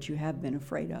yourself at what you have been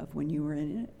afraid of when you were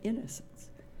in innocence.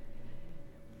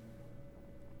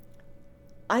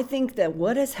 I think that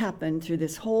what has happened through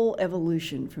this whole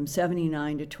evolution from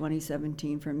 79 to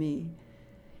 2017 for me,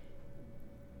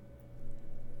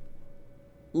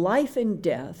 life and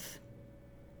death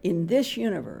in this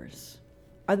universe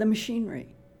are the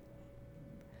machinery.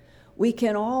 We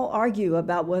can all argue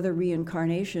about whether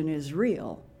reincarnation is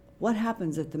real. What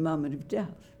happens at the moment of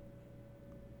death?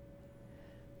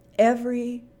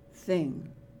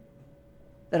 Everything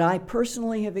that I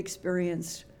personally have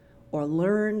experienced or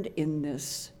learned in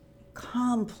this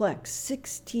complex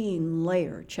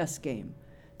 16-layer chess game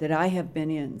that I have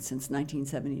been in since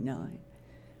 1979,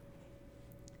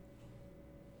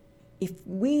 if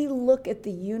we look at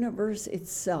the universe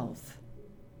itself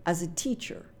as a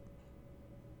teacher,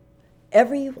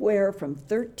 everywhere from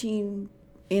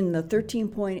in the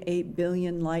 13.8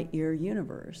 billion light year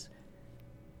universe,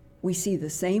 we see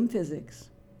the same physics.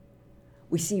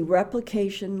 We see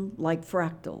replication like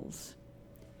fractals.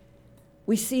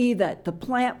 We see that the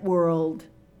plant world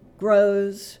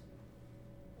grows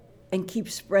and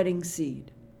keeps spreading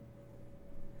seed.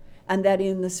 And that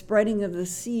in the spreading of the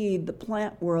seed, the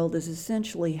plant world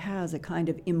essentially has a kind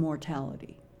of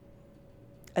immortality,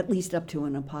 at least up to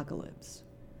an apocalypse.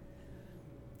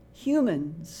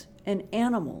 Humans and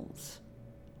animals,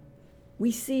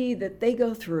 we see that they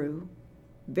go through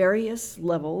various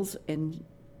levels and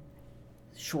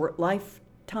short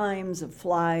lifetimes of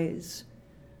flies,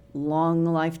 long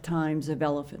lifetimes of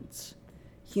elephants.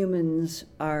 Humans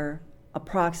are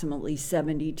approximately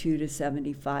 72 to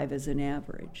 75 as an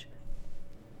average.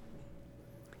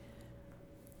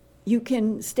 You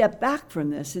can step back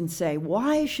from this and say,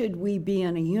 why should we be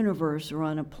in a universe or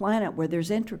on a planet where there's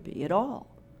entropy at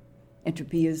all?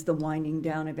 Entropy is the winding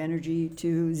down of energy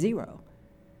to zero.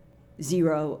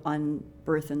 Zero on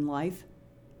birth and life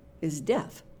is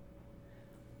death.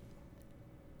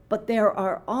 But there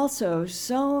are also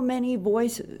so many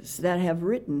voices that have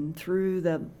written through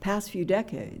the past few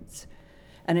decades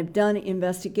and have done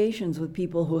investigations with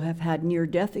people who have had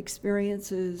near-death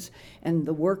experiences, and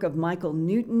the work of Michael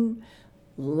Newton,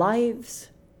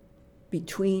 life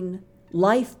between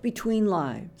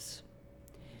lives.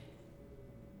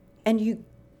 And you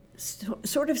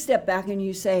sort of step back and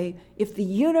you say, if the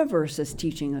universe is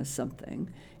teaching us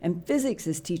something, and physics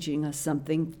is teaching us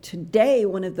something, today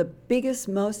one of the biggest,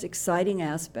 most exciting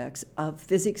aspects of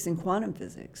physics and quantum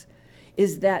physics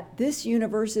is that this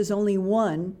universe is only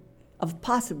one of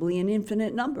possibly an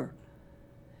infinite number.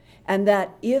 And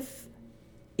that if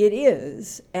it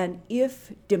is, and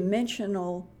if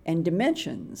dimensional and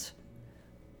dimensions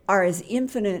are as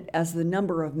infinite as the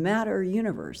number of matter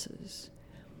universes,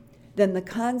 then the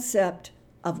concept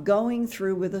of going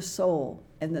through with a soul,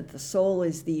 and that the soul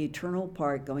is the eternal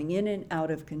part going in and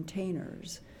out of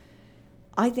containers,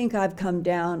 I think I've come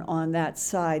down on that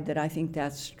side that I think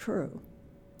that's true.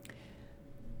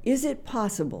 Is it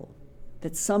possible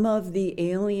that some of the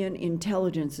alien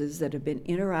intelligences that have been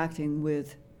interacting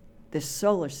with this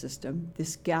solar system,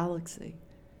 this galaxy,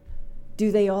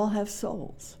 do they all have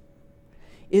souls?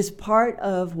 Is part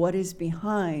of what is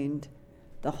behind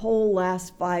the whole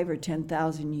last 5 or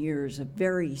 10,000 years of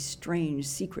very strange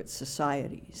secret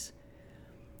societies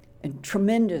and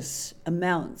tremendous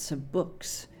amounts of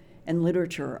books and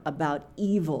literature about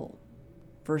evil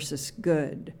versus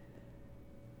good,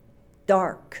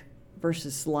 dark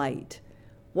versus light?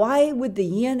 Why would the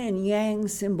yin and yang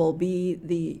symbol be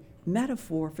the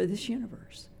metaphor for this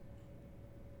universe?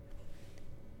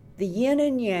 The yin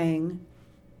and yang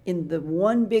in the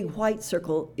one big white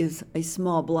circle is a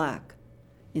small black.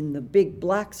 In the big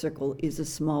black circle is a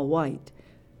small white.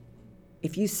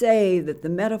 If you say that the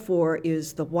metaphor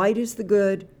is the white is the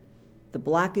good, the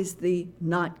black is the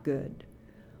not good,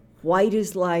 white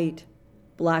is light,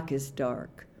 black is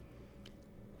dark,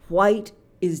 white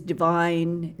is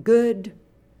divine good,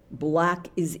 black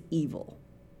is evil,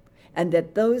 and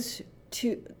that those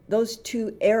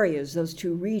two areas, those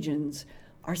two regions,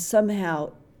 are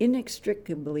somehow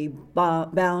inextricably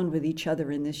bound with each other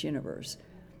in this universe.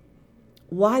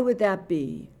 Why would that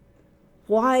be?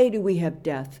 Why do we have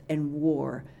death and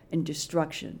war and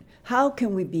destruction? How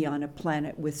can we be on a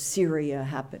planet with Syria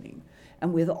happening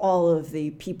and with all of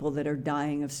the people that are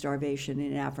dying of starvation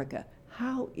in Africa?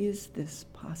 How is this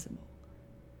possible?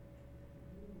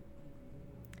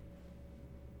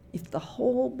 If the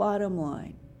whole bottom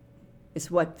line is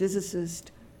what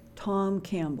physicist Tom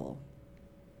Campbell,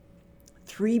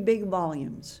 3 big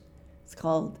volumes, it's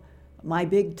called My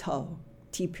Big Toe,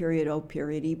 T period, O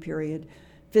period, E period.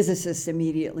 Physicists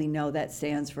immediately know that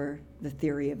stands for the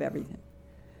theory of everything.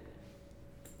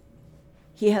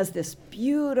 He has this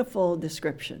beautiful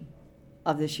description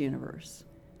of this universe.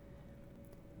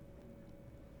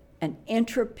 An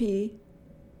entropy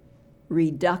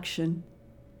reduction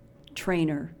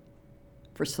trainer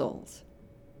for souls.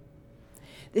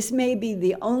 This may be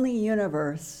the only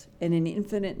universe in an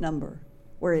infinite number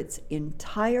where its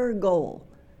entire goal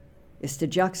is to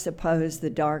juxtapose the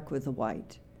dark with the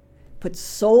white. Put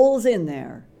souls in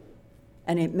there,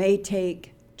 and it may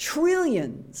take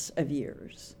trillions of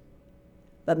years,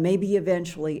 but maybe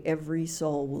eventually every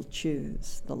soul will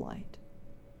choose the light.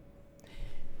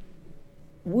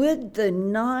 Would the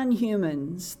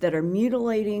non-humans that are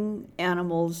mutilating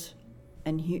animals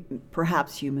and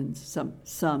perhaps humans,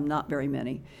 some, not very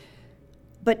many,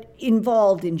 but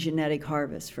involved in genetic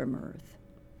harvest from Earth.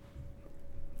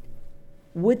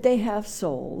 Would they have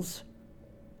souls?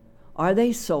 Are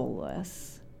they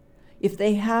soulless? If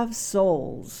they have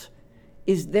souls,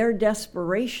 is their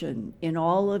desperation in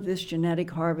all of this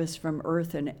genetic harvest from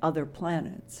Earth and other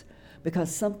planets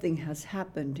because something has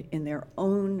happened in their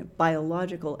own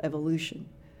biological evolution,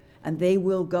 and they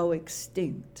will go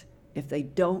extinct if they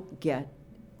don't get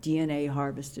DNA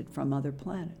harvested from other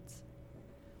planets?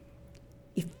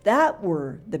 If that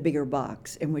were the bigger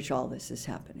box in which all this is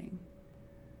happening,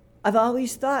 I've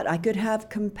always thought I could have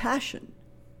compassion.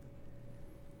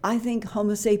 I think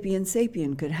Homo sapiens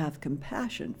sapien could have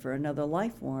compassion for another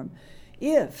life form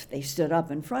if they stood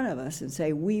up in front of us and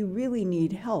say, we really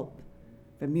need help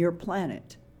from your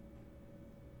planet.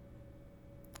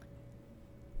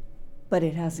 But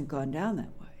it hasn't gone down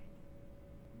that way.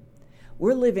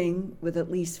 We're living with at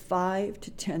least 5,000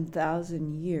 to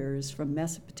 10,000 years from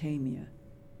Mesopotamia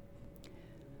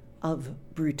of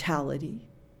brutality,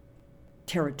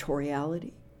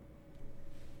 territoriality,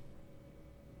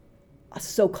 a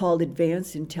so-called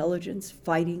advanced intelligence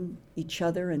fighting each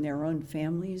other and their own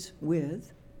families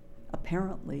with,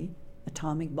 apparently,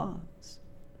 atomic bombs.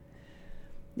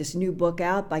 This new book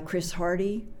out by Chris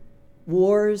Hardy,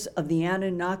 Wars of the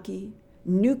Anunnaki,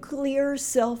 Nuclear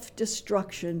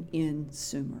Self-Destruction in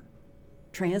Sumer,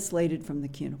 translated from the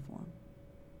cuneiform.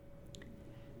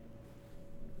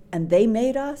 And they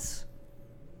made us?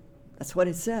 That's what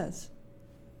it says.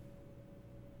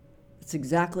 It's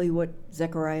exactly what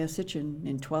Zecharia Sitchin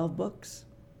in 12 books.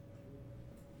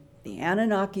 The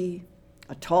Anunnaki,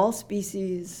 a tall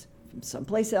species from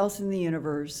someplace else in the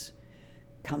universe,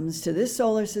 comes to this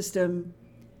solar system,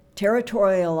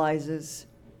 territorializes,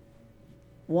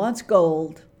 wants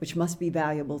gold, which must be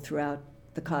valuable throughout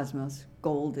the cosmos.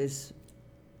 Gold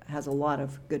has a lot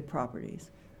of good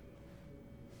properties.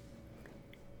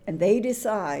 And they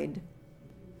decide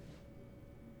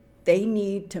they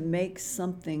need to make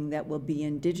something that will be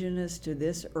indigenous to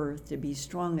this earth to be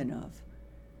strong enough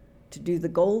to do the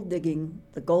gold digging,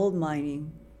 the gold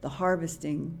mining, the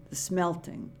harvesting, the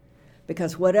smelting.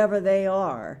 Because whatever they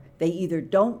are, they either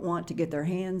don't want to get their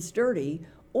hands dirty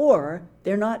or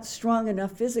they're not strong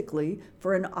enough physically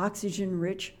for an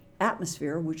oxygen-rich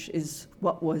atmosphere, which is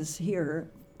what was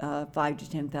here 5,000 to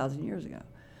 10,000 years ago.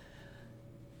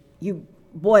 You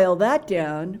boil that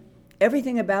down,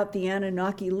 everything about the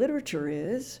Anunnaki literature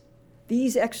is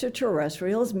these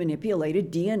extraterrestrials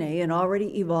manipulated DNA in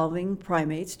already evolving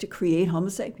primates to create Homo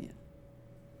sapien.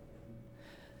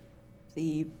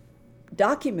 The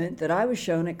document that I was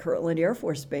shown at Kirtland Air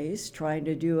Force Base trying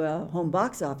to do a home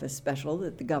box office special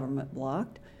that the government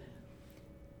blocked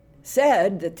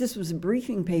said that this was a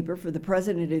briefing paper for the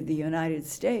President of the United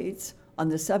States on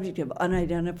the subject of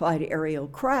unidentified aerial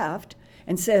craft,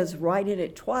 and says right in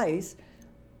it twice,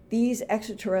 these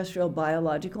extraterrestrial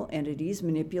biological entities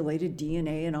manipulated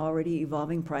DNA in already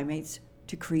evolving primates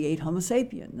to create Homo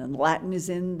sapien. And Latin is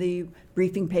in the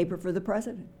briefing paper for the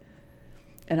President.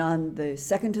 And on the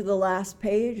second to the last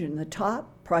page in the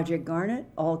top, Project Garnet,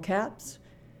 all caps,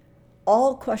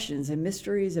 all questions and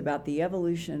mysteries about the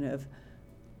evolution of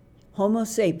Homo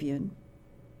sapien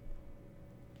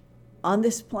on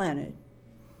this planet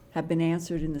have been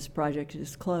answered and this project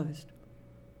is closed.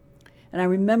 And I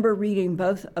remember reading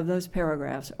both of those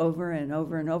paragraphs over and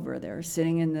over and over there,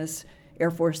 sitting in this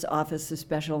Air Force Office of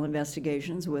Special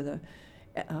Investigations with a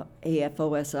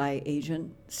AFOSI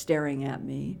agent staring at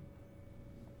me.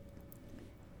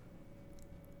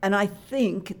 And I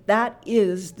think that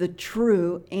is the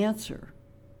true answer.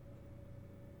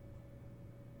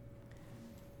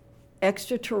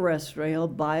 Extraterrestrial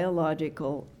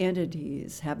biological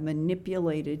entities have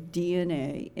manipulated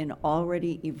DNA in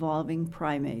already evolving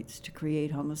primates to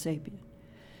create Homo sapien.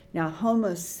 Now,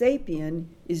 Homo sapien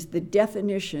is the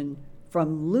definition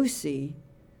from Lucy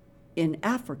in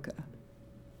Africa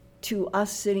to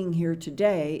us sitting here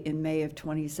today in May of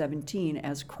 2017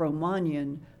 as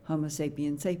Cro-Magnon Homo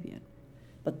sapien sapien.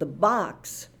 But the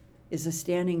box is a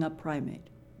standing up primate.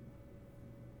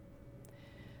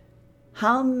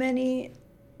 How many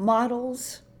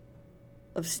models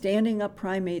of standing up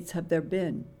primates have there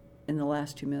been in the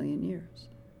last 2 million years?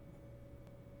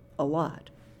 A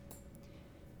lot.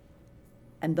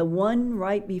 And the one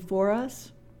right before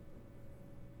us,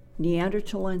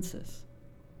 Neanderthalensis.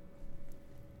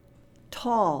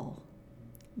 Tall,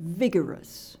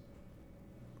 vigorous.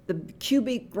 The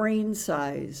cubic brain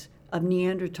size of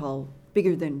Neanderthal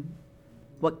bigger than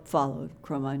what followed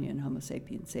Cro-Magnon, Homo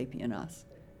sapien sapien us.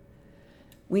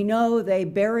 We know they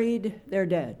buried their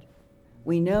dead.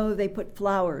 We know they put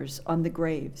flowers on the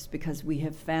graves because we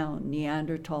have found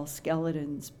Neanderthal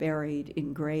skeletons buried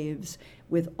in graves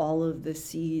with all of the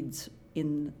seeds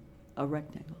in a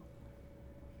rectangle.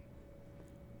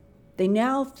 They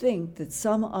now think that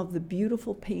some of the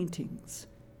beautiful paintings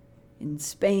in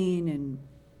Spain and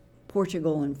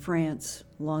Portugal and France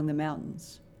along the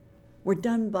mountains were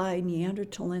done by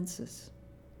Neanderthalensis.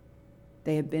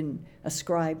 They had been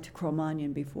ascribed to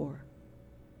Cro-Magnon before.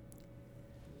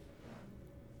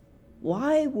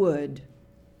 Why would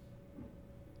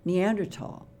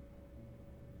Neanderthal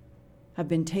have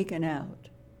been taken out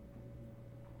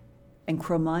and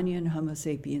Cro-Magnon Homo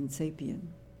sapiens sapien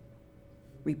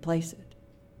replace it?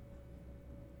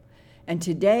 And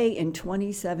today in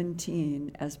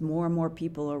 2017, as more and more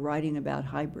people are writing about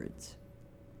hybrids,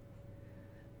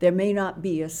 there may not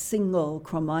be a single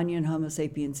Cro-Magnon Homo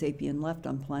sapiens sapien left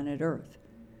on planet Earth,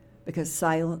 because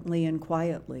silently and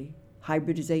quietly,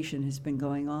 hybridization has been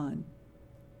going on,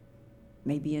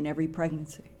 maybe in every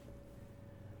pregnancy.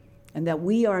 And that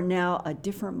we are now a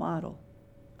different model,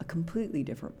 a completely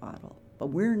different model, but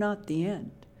we're not the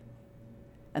end.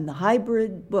 And the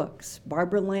hybrid books,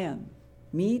 Barbara Lamb,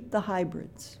 Meet the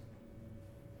Hybrids,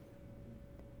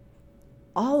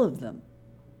 all of them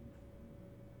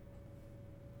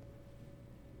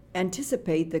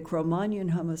anticipate that Cro-Magnon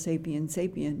Homo sapiens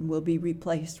sapien will be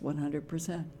replaced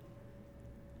 100%.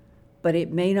 But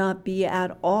it may not be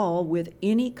at all with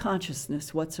any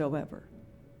consciousness whatsoever.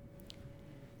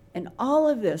 And all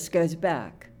of this goes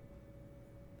back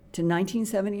to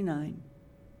 1979,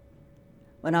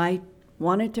 when I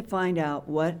wanted to find out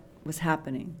what was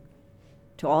happening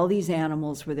to all these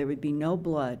animals where there would be no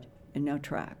blood and no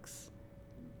tracks.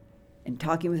 And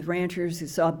talking with ranchers who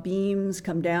saw beams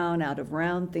come down out of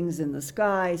round things in the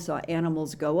sky, saw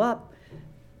animals go up,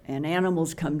 and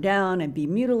animals come down and be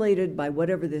mutilated by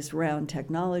whatever this round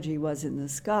technology was in the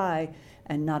sky,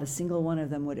 and not a single one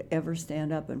of them would ever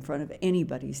stand up in front of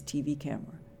anybody's TV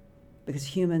camera,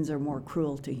 because humans are more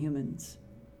cruel to humans.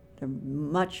 They're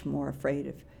much more afraid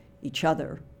of each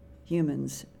other,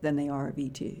 humans, than they are of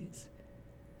ETs.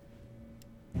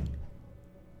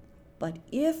 But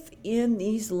if in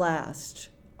these last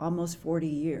almost 40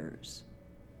 years,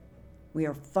 we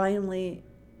are finally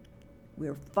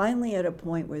at a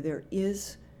point where there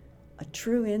is a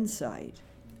true insight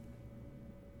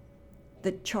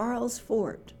that Charles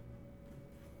Fort,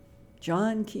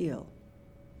 John Keel,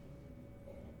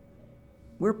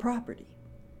 we're property.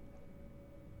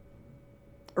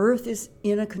 Earth is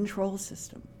in a control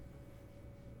system.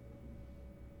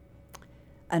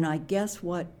 And I guess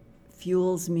what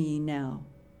fuels me now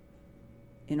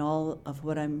in all of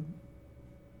what I'm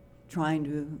trying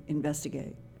to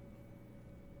investigate.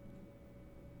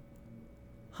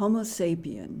 Homo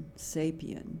sapien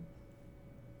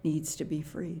needs to be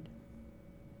freed.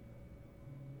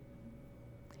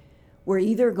 We're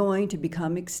either going to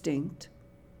become extinct,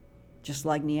 just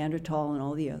like Neanderthal and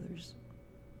all the others,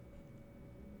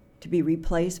 to be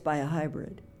replaced by a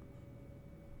hybrid,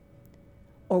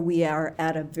 or we are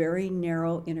at a very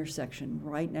narrow intersection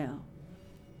right now.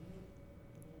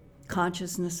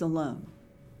 Consciousness alone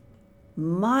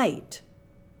might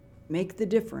make the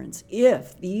difference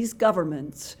if these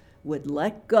governments would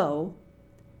let go,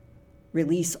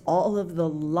 release all of the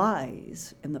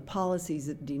lies and the policies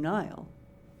of denial,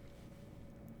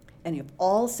 and if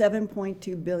all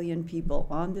 7.2 billion people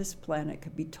on this planet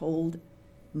could be told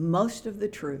most of the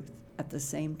truth at the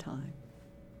same time,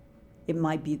 it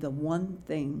might be the one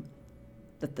thing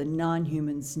that the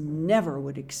non-humans never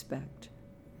would expect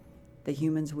the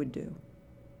humans would do.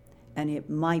 And it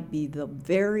might be the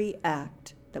very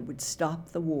act that would stop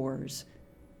the wars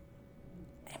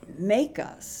and make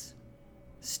us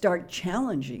start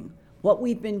challenging what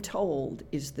we've been told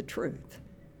is the truth,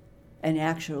 and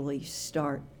actually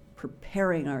start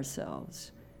preparing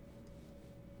ourselves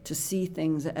to see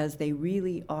things as they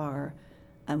really are,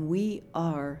 and we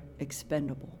are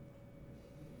expendable.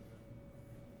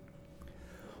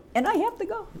 And I have to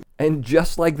go. And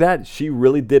just like that, she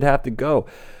really did have to go.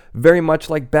 Very much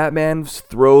like Batman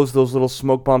throws those little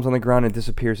smoke bombs on the ground and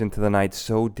disappears into the night,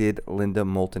 so did Linda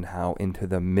Moulton Howe into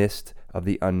the mist of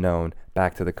the unknown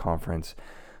back to the conference.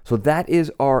 So that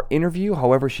is our interview.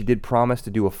 However, she did promise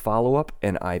to do a follow-up,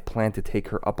 and I plan to take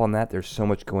her up on that. There's so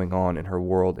much going on in her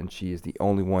world, and she is the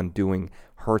only one doing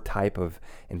her type of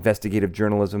investigative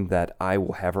journalism that I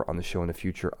will have her on the show in the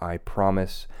future, I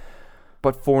promise.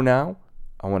 But for now,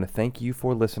 I want to thank you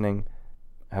for listening.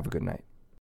 Have a good night.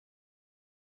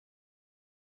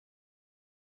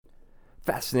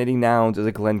 Fascinating Nouns is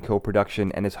a Glenn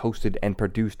co-production and is hosted and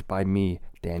produced by me,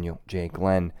 Daniel J.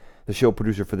 Glenn. The show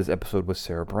producer for this episode was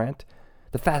Sarah Brandt.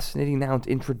 The Fascinating Nouns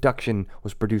introduction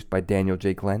was produced by Daniel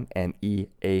J. Glenn and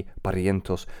E.A.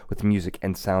 Barrientos, with music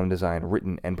and sound design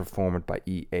written and performed by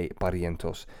E.A.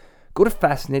 Barrientos. Go to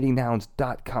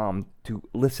fascinatingnouns.com to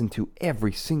listen to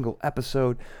every single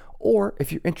episode, or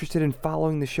if you're interested in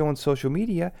following the show on social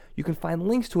media, you can find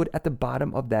links to it at the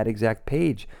bottom of that exact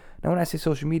page. Now, when I say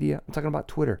social media, I'm talking about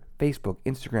Twitter, Facebook,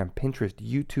 Instagram, Pinterest,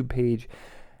 YouTube page.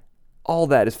 All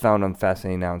that is found on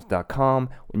fascinatingnouns.com,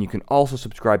 and you can also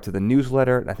subscribe to the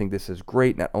newsletter. And I think this is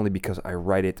great, not only because I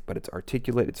write it, but it's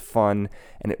articulate, it's fun,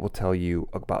 and it will tell you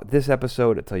about this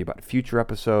episode, it'll tell you about future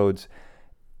episodes.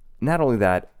 Not only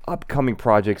that, upcoming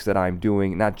projects that I'm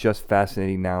doing, not just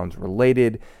Fascinating Nouns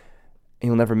related, and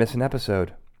you'll never miss an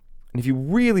episode. And if you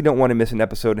really don't want to miss an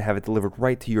episode and have it delivered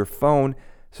right to your phone,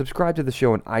 subscribe to the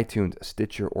show on iTunes,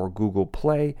 Stitcher, or Google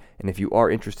Play. And if you are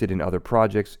interested in other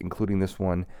projects, including this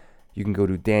one, you can go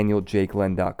to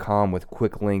danieljglenn.com with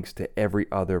quick links to every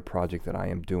other project that I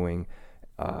am doing.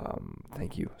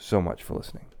 Thank you so much for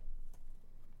listening.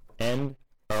 End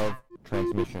of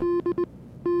transmission.